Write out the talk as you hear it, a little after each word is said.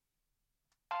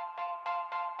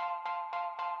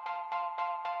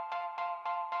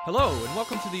Hello, and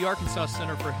welcome to the Arkansas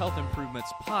Center for Health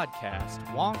Improvement's podcast,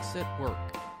 Wonks at Work.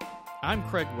 I'm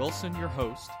Craig Wilson, your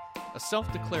host, a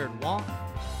self-declared wonk,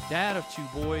 dad of two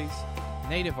boys,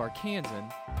 native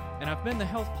Arkansan, and I've been the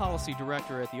health policy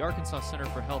director at the Arkansas Center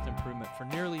for Health Improvement for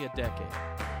nearly a decade.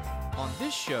 On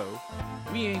this show,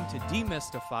 we aim to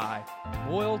demystify,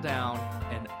 boil down,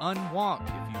 and unwonk,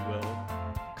 if you will,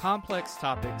 complex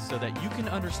topics so that you can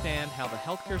understand how the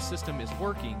healthcare system is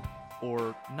working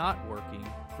or not working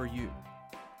for you.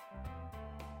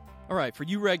 All right, for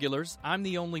you regulars, I'm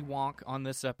the only wonk on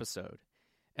this episode,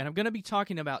 and I'm going to be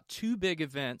talking about two big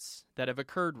events that have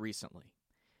occurred recently: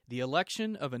 the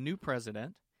election of a new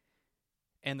president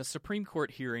and the Supreme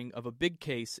Court hearing of a big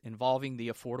case involving the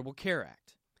Affordable Care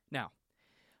Act. Now,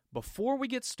 before we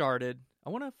get started, I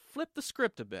want to flip the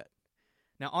script a bit.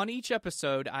 Now, on each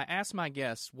episode, I ask my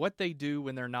guests what they do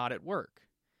when they're not at work.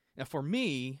 Now, for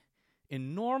me,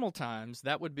 in normal times,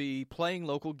 that would be playing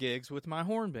local gigs with my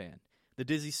horn band, the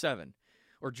Dizzy Seven,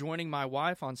 or joining my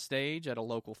wife on stage at a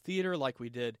local theater like we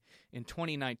did in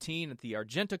 2019 at the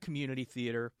Argenta Community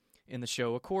Theater in the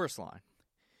show A Chorus Line.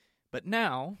 But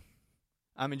now,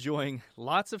 I'm enjoying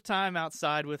lots of time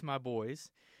outside with my boys,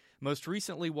 most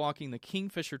recently walking the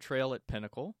Kingfisher Trail at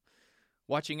Pinnacle,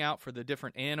 watching out for the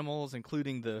different animals,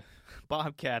 including the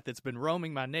bobcat that's been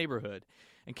roaming my neighborhood,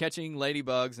 and catching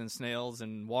ladybugs and snails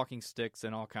and walking sticks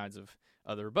and all kinds of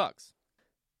other bugs.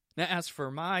 Now, as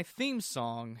for my theme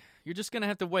song, you're just going to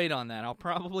have to wait on that. I'll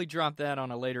probably drop that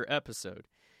on a later episode.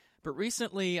 But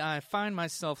recently, I find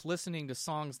myself listening to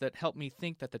songs that help me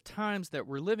think that the times that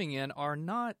we're living in are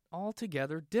not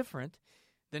altogether different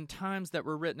than times that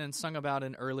were written and sung about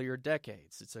in earlier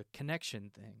decades. It's a connection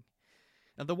thing.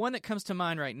 Now, the one that comes to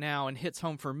mind right now and hits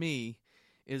home for me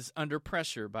is Under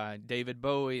Pressure by David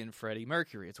Bowie and Freddie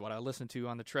Mercury. It's what I listen to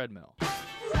on the treadmill.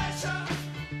 Pressure,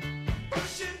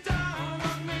 pushing down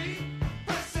on me,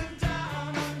 pressing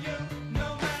down on you,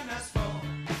 no man has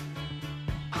fallen.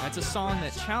 It's a song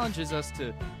that challenges us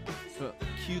to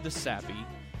cue the sappy,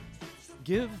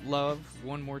 give love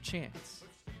one more chance.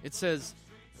 It says,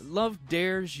 love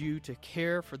dares you to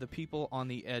care for the people on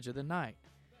the edge of the night.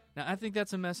 Now, I think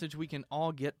that's a message we can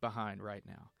all get behind right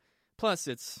now. Plus,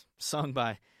 it's sung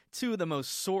by two of the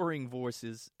most soaring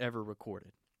voices ever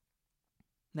recorded.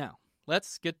 Now,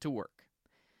 let's get to work.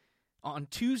 On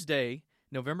Tuesday,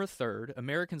 November 3rd,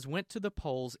 Americans went to the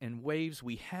polls in waves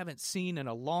we haven't seen in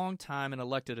a long time and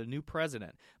elected a new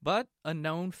president, but a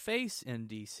known face in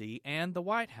D.C. and the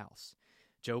White House,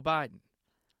 Joe Biden.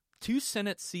 2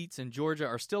 Senate seats in Georgia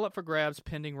are still up for grabs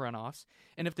pending runoffs,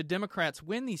 and if the Democrats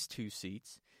win these 2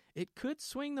 seats, it could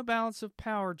swing the balance of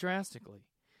power drastically.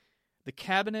 The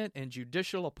cabinet and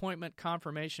judicial appointment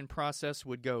confirmation process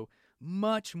would go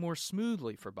much more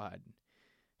smoothly for Biden.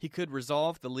 He could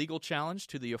resolve the legal challenge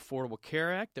to the Affordable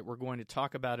Care Act that we're going to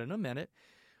talk about in a minute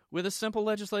with a simple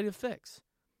legislative fix.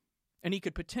 And he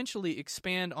could potentially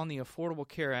expand on the Affordable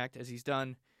Care Act as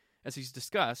he's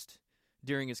discussed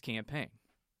during his campaign.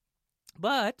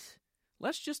 But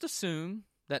let's just assume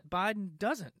that Biden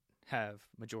doesn't have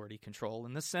majority control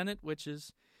in the Senate, which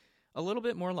is a little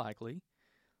bit more likely.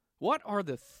 What are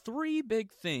the 3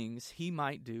 big things he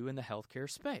might do in the healthcare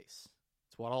space?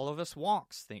 It's what all of us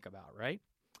wonks think about, right?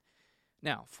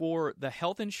 Now, for the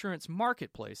health insurance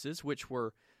marketplaces, which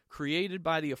were created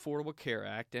by the Affordable Care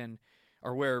Act and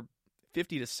are where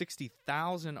 50 to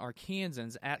 60,000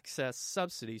 Arkansans access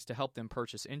subsidies to help them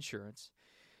purchase insurance,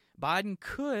 Biden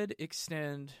could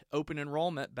extend open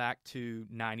enrollment back to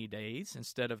 90 days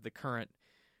instead of the current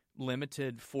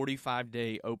limited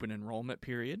 45-day open enrollment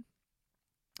period.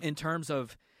 In terms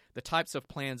of the types of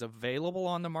plans available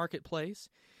on the marketplace,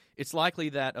 it's likely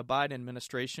that a Biden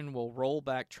administration will roll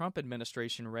back Trump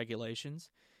administration regulations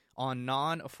on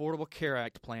non-Affordable Care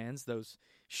Act plans, those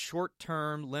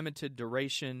short-term, limited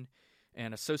duration,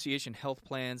 and association health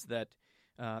plans that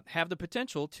have the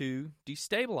potential to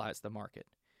destabilize the market.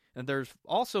 And there's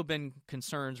also been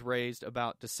concerns raised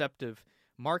about deceptive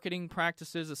marketing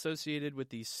practices associated with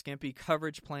these skimpy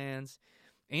coverage plans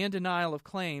and denial of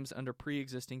claims under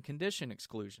pre-existing condition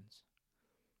exclusions.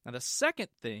 Now, the second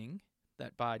thing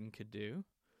that Biden could do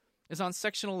is on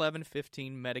Section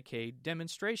 1115 Medicaid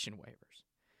demonstration waivers,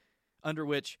 under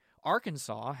which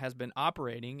Arkansas has been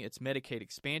operating its Medicaid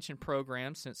expansion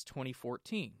program since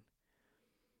 2014.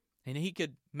 And he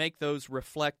could make those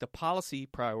reflect the policy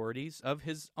priorities of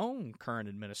his own current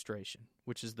administration,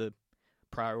 which is the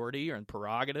priority and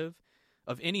prerogative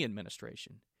of any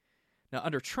administration. Now,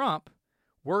 under Trump,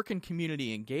 work and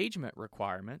community engagement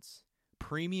requirements,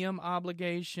 premium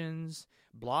obligations,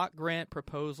 block grant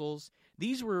proposals,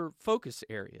 these were focus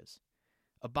areas.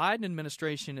 a Biden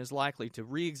administration is likely to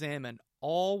re-examine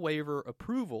all waiver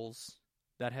approvals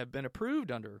that have been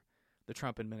approved under the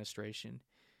Trump administration,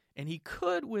 and he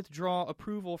could withdraw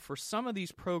approval for some of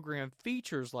these program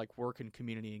features like work and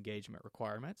community engagement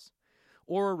requirements,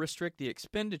 or restrict the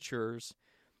expenditures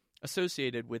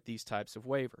associated with these types of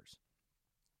waivers.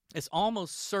 It's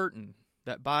almost certain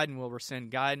that Biden will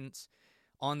rescind guidance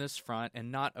on this front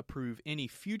and not approve any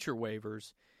future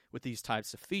waivers with these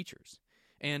types of features.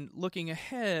 And looking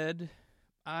ahead,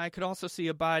 I could also see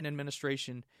a Biden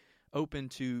administration open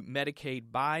to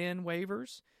Medicaid buy-in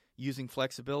waivers using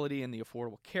flexibility in the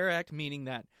Affordable Care Act, meaning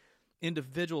that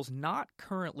individuals not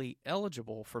currently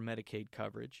eligible for Medicaid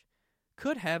coverage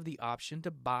could have the option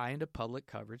to buy into public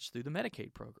coverage through the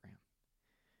Medicaid program.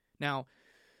 Now,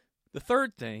 the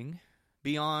third thing,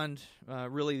 beyond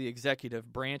really the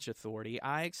executive branch authority,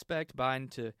 I expect Biden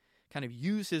to kind of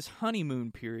use his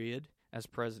honeymoon period as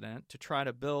president to try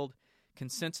to build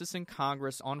consensus in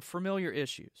Congress on familiar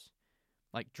issues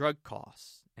like drug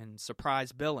costs and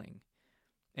surprise billing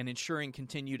and ensuring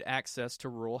continued access to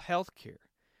rural health care,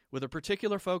 with a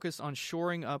particular focus on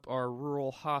shoring up our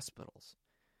rural hospitals.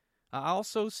 I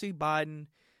also see Biden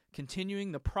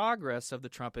continuing the progress of the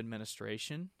Trump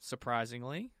administration,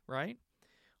 surprisingly, right,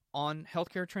 on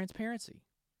healthcare transparency.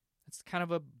 It's kind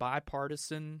of a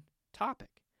bipartisan topic.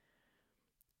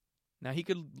 Now, he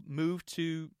could move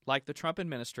to, like the Trump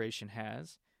administration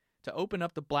has, to open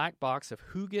up the black box of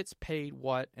who gets paid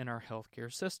what in our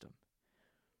healthcare system.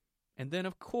 And then,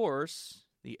 of course,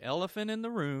 the elephant in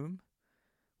the room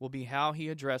will be how he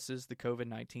addresses the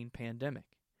COVID-19 pandemic.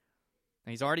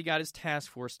 Now, he's already got his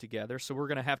task force together, so we're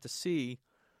going to have to see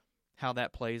how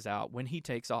that plays out when he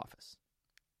takes office.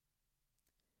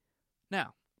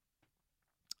 Now,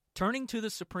 turning to the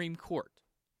Supreme Court.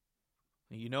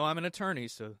 You know I'm an attorney,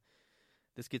 so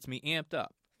this gets me amped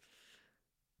up.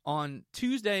 On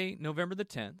Tuesday, November the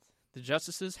 10th, the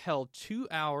justices held 2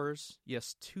 hours,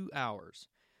 yes, 2 hours,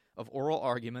 of oral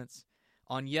arguments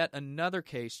on yet another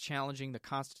case challenging the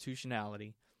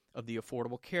constitutionality of the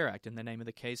Affordable Care Act, and the name of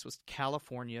the case was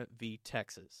California v.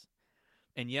 Texas.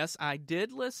 And yes, I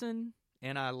did listen,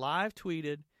 and I live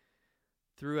tweeted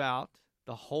throughout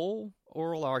the whole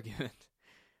oral argument,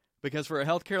 because for a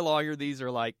healthcare lawyer, these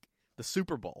are like the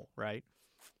Super Bowl, right?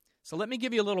 So let me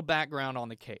give you a little background on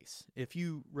the case. If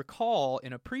you recall,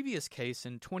 in a previous case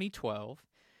in 2012,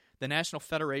 the National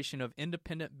Federation of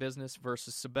Independent Business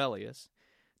versus Sebelius,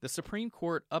 the Supreme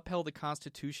Court upheld the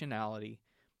constitutionality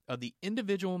of the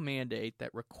individual mandate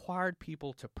that required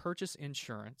people to purchase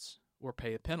insurance or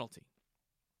pay a penalty.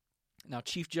 Now,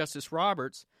 Chief Justice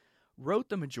Roberts wrote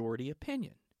the majority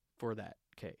opinion for that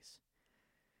case.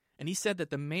 And he said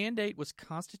that the mandate was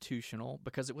constitutional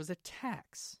because it was a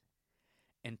tax,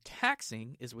 and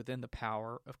taxing is within the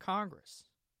power of Congress.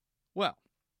 Well,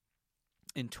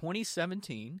 in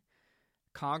 2017,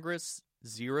 Congress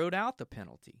zeroed out the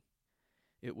penalty.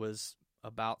 It was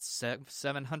about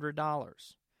 $700,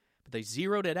 but they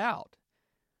zeroed it out.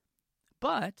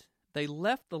 But they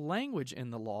left the language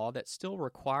in the law that still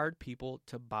required people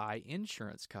to buy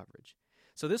insurance coverage.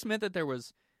 So this meant that there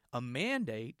was a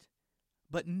mandate,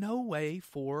 but no way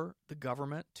for the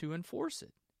government to enforce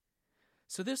it.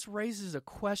 So this raises a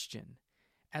question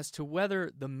as to whether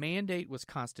the mandate was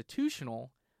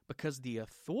constitutional because the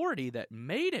authority that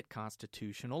made it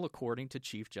constitutional, according to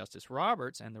Chief Justice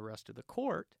Roberts and the rest of the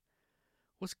court,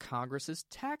 was Congress's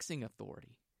taxing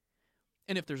authority.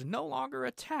 And if there's no longer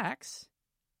a tax,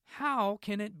 how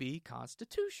can it be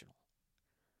constitutional?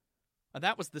 Now,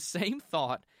 that was the same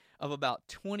thought of about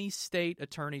 20 state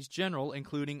attorneys general,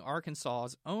 including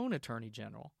Arkansas's own attorney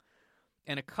general,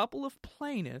 and a couple of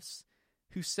plaintiffs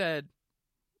who said,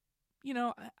 you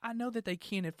know, I know that they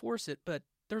can't enforce it, but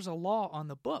there's a law on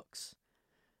the books,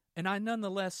 and I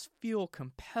nonetheless feel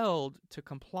compelled to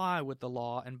comply with the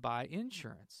law and buy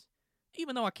insurance,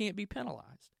 even though I can't be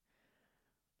penalized.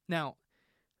 Now,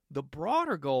 the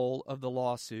broader goal of the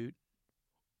lawsuit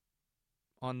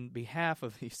on behalf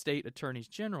of the state attorneys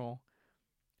general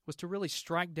was to really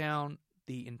strike down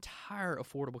the entire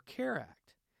Affordable Care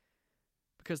Act,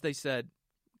 because they said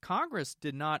Congress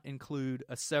did not include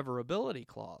a severability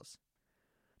clause.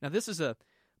 Now, this is a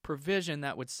provision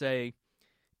that would say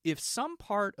if some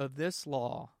part of this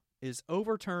law is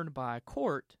overturned by a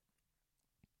court,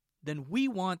 then we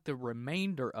want the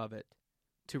remainder of it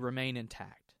to remain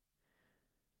intact.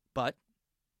 But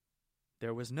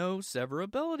there was no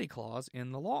severability clause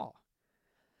in the law.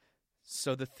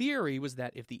 So the theory was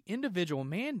that if the individual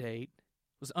mandate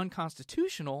was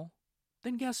unconstitutional,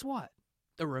 then guess what?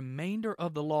 The remainder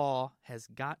of the law has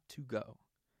got to go.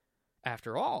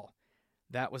 After all,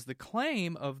 That was the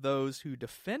claim of those who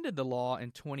defended the law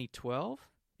in 2012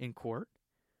 in court,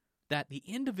 that the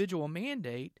individual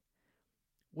mandate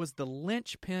was the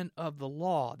linchpin of the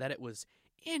law, that it was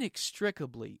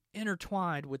inextricably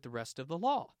intertwined with the rest of the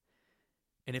law.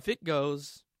 And if it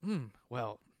goes,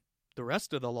 well, the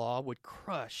rest of the law would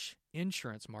crush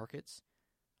insurance markets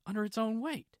under its own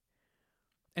weight.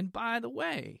 And by the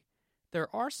way,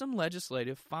 there are some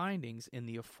legislative findings in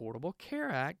the Affordable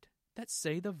Care Act that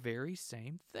say the very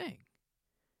same thing.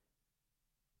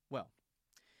 Well,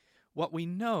 what we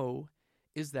know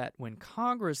is that when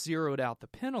Congress zeroed out the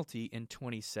penalty in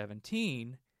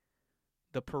 2017,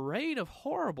 the parade of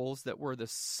horribles that were the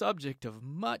subject of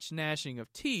much gnashing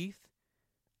of teeth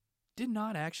did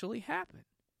not actually happen.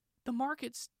 The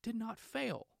markets did not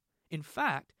fail. In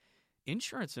fact,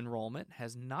 insurance enrollment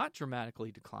has not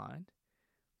dramatically declined,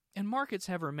 and markets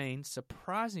have remained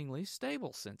surprisingly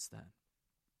stable since then.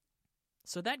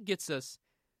 So that gets us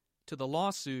to the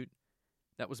lawsuit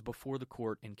that was before the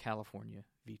court in California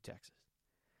v. Texas.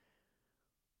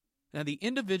 Now, the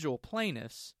individual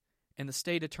plaintiffs and the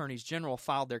state attorneys general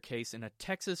filed their case in a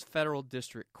Texas federal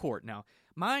district court. Now,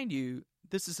 mind you,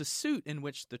 this is a suit in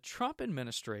which the Trump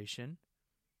administration,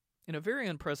 in a very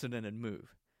unprecedented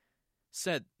move,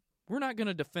 said, we're not going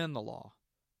to defend the law.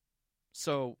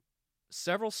 So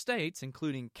several states,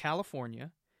 including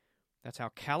California, that's how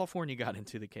California got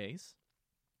into the case,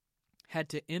 had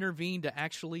to intervene to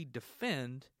actually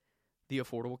defend the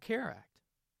Affordable Care Act.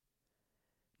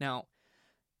 Now,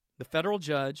 the federal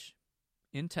judge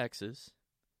in Texas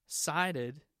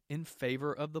sided in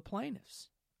favor of the plaintiffs,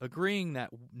 agreeing that,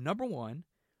 number one,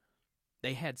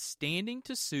 they had standing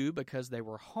to sue because they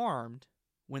were harmed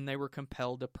when they were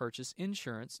compelled to purchase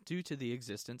insurance due to the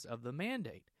existence of the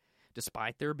mandate,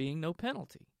 despite there being no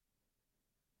penalty.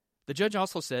 The judge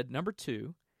also said, number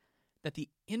two, that the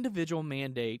individual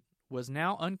mandate was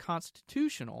now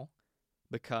unconstitutional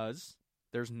because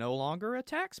there's no longer a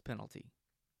tax penalty.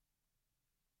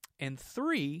 And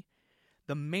three,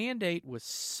 the mandate was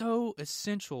so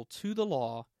essential to the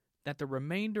law that the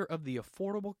remainder of the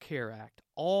Affordable Care Act,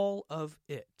 all of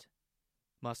it,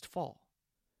 must fall.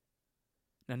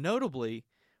 Now, notably,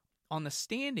 on the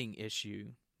standing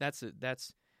issue, that's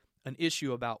an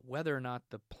issue about whether or not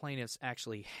the plaintiffs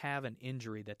actually have an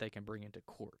injury that they can bring into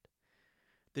court.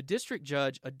 The district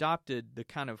judge adopted the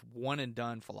kind of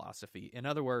one-and-done philosophy. In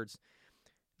other words,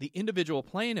 the individual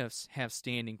plaintiffs have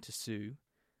standing to sue,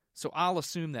 so I'll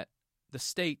assume that the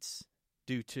states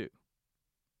do too.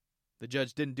 The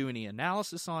judge didn't do any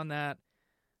analysis on that,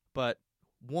 but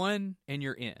one and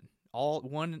you're in.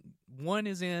 One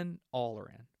is in, all are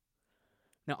in.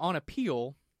 Now, on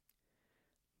appeal,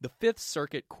 the Fifth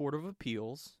Circuit Court of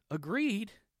Appeals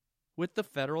agreed with the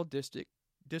federal district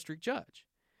judge,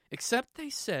 except they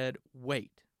said,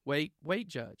 wait,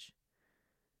 judge.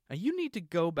 Now, you need to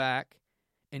go back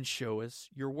and show us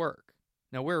your work.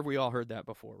 Now, where have we all heard that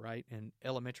before, right? In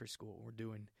elementary school, we're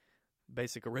doing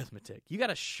basic arithmetic. You got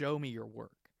to show me your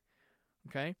work,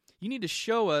 okay? You need to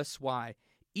show us why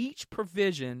each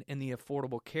provision in the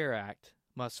Affordable Care Act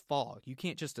must fall. You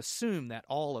can't just assume that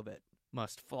all of it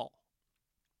must fall.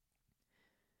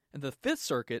 And the Fifth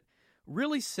Circuit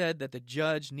really said that the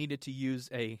judge needed to use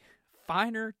a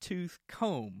finer tooth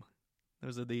comb,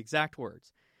 those are the exact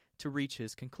words, to reach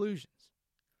his conclusions.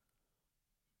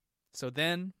 So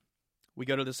then we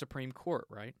go to the Supreme Court,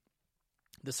 right?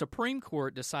 The Supreme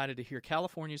Court decided to hear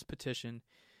California's petition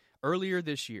earlier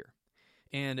this year.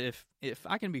 And if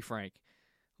I can be frank,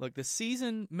 look, the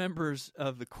seasoned members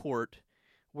of the court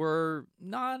were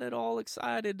not at all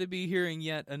excited to be hearing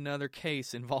yet another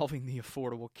case involving the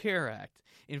Affordable Care Act.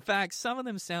 In fact, some of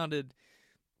them sounded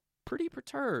pretty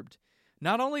perturbed,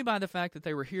 not only by the fact that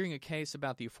they were hearing a case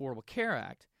about the Affordable Care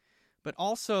Act, but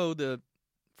also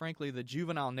frankly, the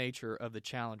juvenile nature of the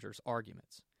challengers'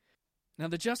 arguments. Now,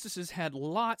 the justices had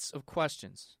lots of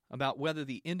questions about whether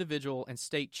the individual and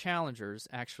state challengers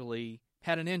actually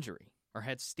had an injury or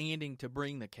had standing to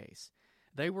bring the case.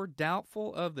 They were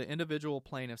doubtful of the individual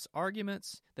plaintiffs'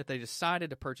 arguments that they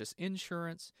decided to purchase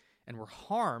insurance and were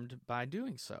harmed by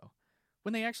doing so,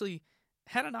 when they actually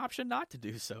had an option not to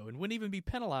do so and wouldn't even be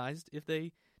penalized if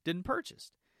they didn't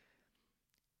purchase.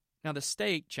 Now, the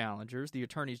state challengers, the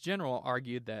attorneys general,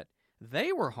 argued that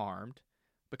they were harmed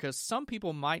because some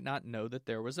people might not know that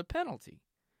there was a penalty.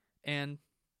 And,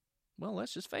 well,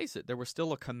 let's just face it, there was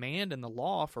still a command in the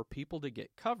law for people to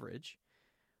get coverage.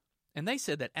 And they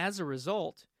said that as a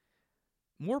result,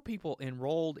 more people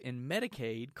enrolled in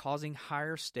Medicaid, causing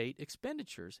higher state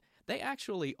expenditures. They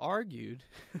actually argued,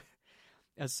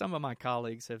 as some of my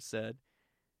colleagues have said,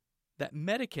 that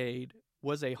Medicaid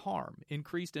was a harm.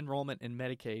 Increased enrollment in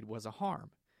Medicaid was a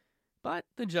harm. But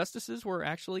the justices were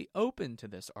actually open to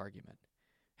this argument.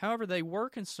 However, they were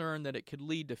concerned that it could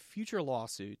lead to future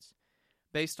lawsuits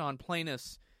based on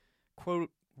plaintiffs, quote,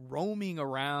 roaming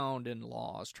around in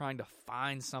laws trying to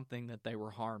find something that they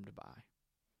were harmed by.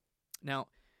 Now,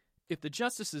 if the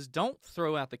justices don't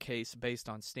throw out the case based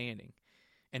on standing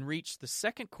and reach the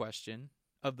second question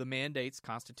of the mandate's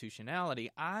constitutionality,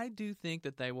 I do think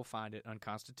that they will find it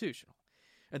unconstitutional.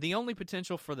 And the only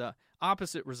potential for the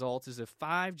opposite result is if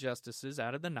 5 justices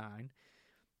out of the 9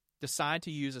 decide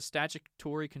to use a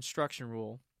statutory construction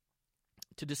rule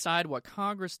to decide what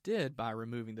Congress did by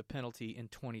removing the penalty in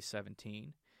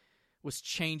 2017 was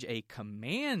change a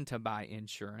command to buy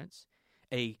insurance,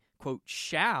 a, quote,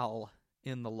 shall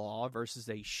in the law versus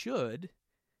a should.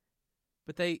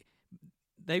 But they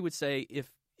would say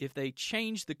if they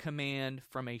change the command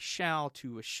from a shall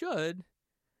to a should,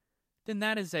 then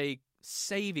that is a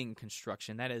saving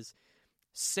construction. That is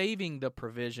saving the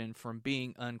provision from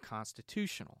being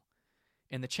unconstitutional.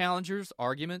 And the challengers'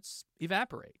 arguments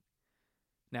evaporate.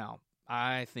 Now,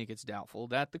 I think it's doubtful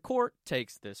that the court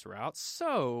takes this route,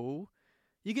 so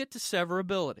you get to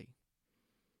severability.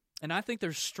 And I think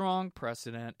there's strong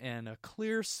precedent and a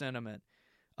clear sentiment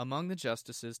among the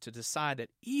justices to decide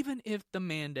that even if the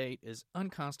mandate is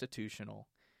unconstitutional,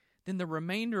 then the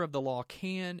remainder of the law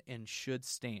can and should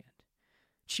stand.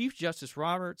 Chief Justice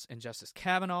Roberts and Justice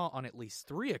Kavanaugh, on at least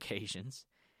 3 occasions,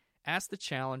 asked the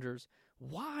challengers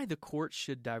why the court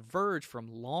should diverge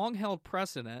from long-held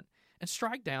precedent and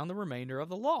strike down the remainder of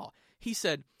the law. He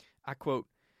said, I quote,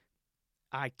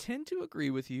 I tend to agree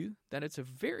with you that it's a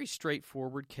very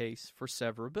straightforward case for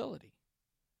severability.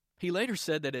 He later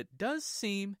said that it does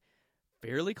seem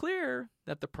fairly clear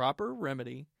that the proper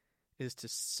remedy is to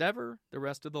sever the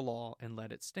rest of the law and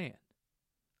let it stand.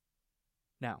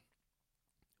 Now,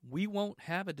 we won't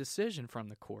have a decision from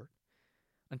the court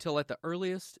until at the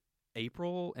earliest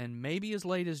April and maybe as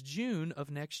late as June of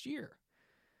next year.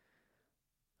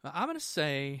 I'm going to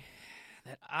say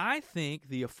that I think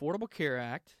the Affordable Care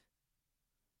Act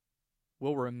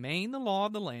will remain the law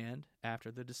of the land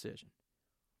after the decision.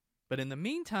 But in the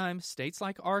meantime, states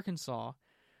like Arkansas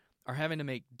are having to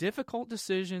make difficult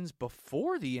decisions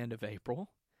before the end of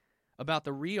April about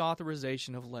the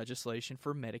reauthorization of legislation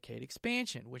for Medicaid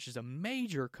expansion, which is a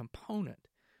major component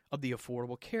of the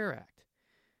Affordable Care Act.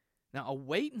 Now, a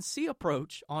wait-and-see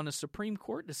approach on a Supreme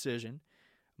Court decision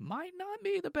might not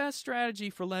be the best strategy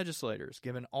for legislators,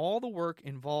 given all the work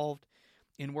involved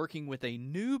in working with a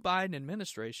new Biden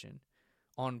administration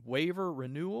on waiver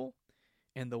renewal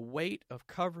and the weight of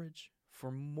coverage for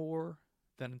more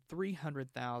than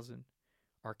 300,000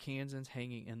 Arkansans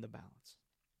hanging in the balance.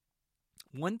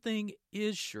 One thing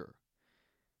is sure,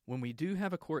 when we do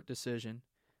have a court decision,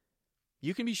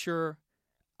 you can be sure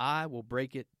I will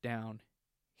break it down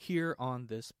here on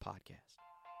this podcast.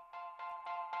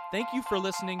 Thank you for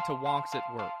listening to Wonks at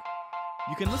Work.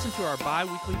 You can listen to our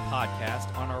bi-weekly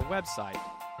podcast on our website,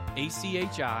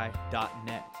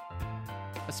 achi.net.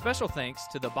 A special thanks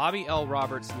to the Bobby L.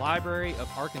 Roberts Library of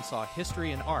Arkansas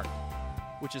History and Art,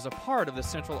 which is a part of the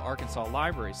Central Arkansas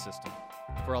Library System,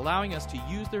 for allowing us to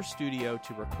use their studio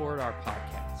to record our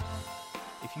podcast.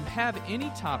 If you have any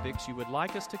topics you would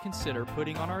like us to consider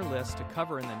putting on our list to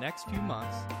cover in the next few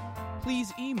months,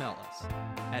 please email us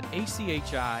at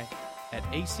achi@achi.net.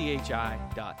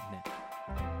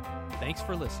 Thanks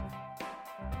for listening.